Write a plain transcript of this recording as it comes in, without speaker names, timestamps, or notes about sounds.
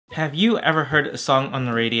Have you ever heard a song on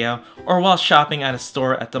the radio or while shopping at a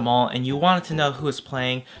store at the mall and you wanted to know who is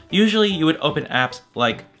playing? Usually you would open apps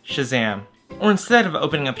like Shazam. Or instead of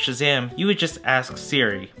opening up Shazam, you would just ask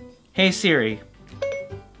Siri, "Hey Siri,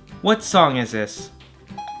 what song is this?"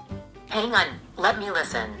 Hang on, let me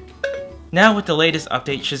listen. Now with the latest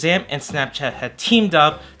update, Shazam and Snapchat had teamed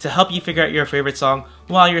up to help you figure out your favorite song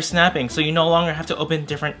while you're snapping, so you no longer have to open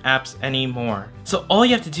different apps anymore. So all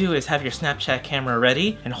you have to do is have your Snapchat camera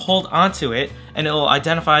ready and hold onto it, and it will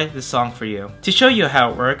identify the song for you. To show you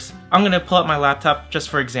how it works, I'm going to pull up my laptop just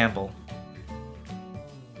for example.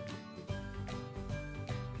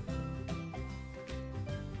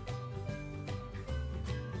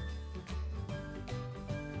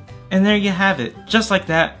 And there you have it. Just like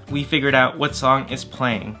that, we figured out what song is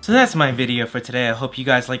playing. So that's my video for today. I hope you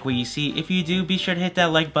guys like what you see. If you do, be sure to hit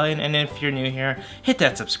that like button, and if you're new here, hit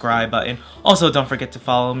that subscribe button. Also, don't forget to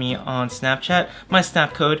follow me on Snapchat. My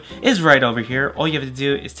Snap code is right over here. All you have to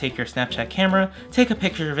do is take your Snapchat camera, take a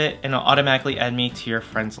picture of it, and it'll automatically add me to your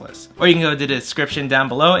friends list. Or you can go to the description down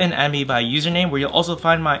below and add me by username, where you'll also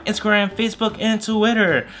find my Instagram, Facebook, and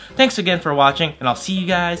Twitter. Thanks again for watching, and I'll see you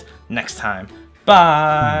guys next time.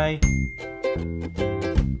 Bye!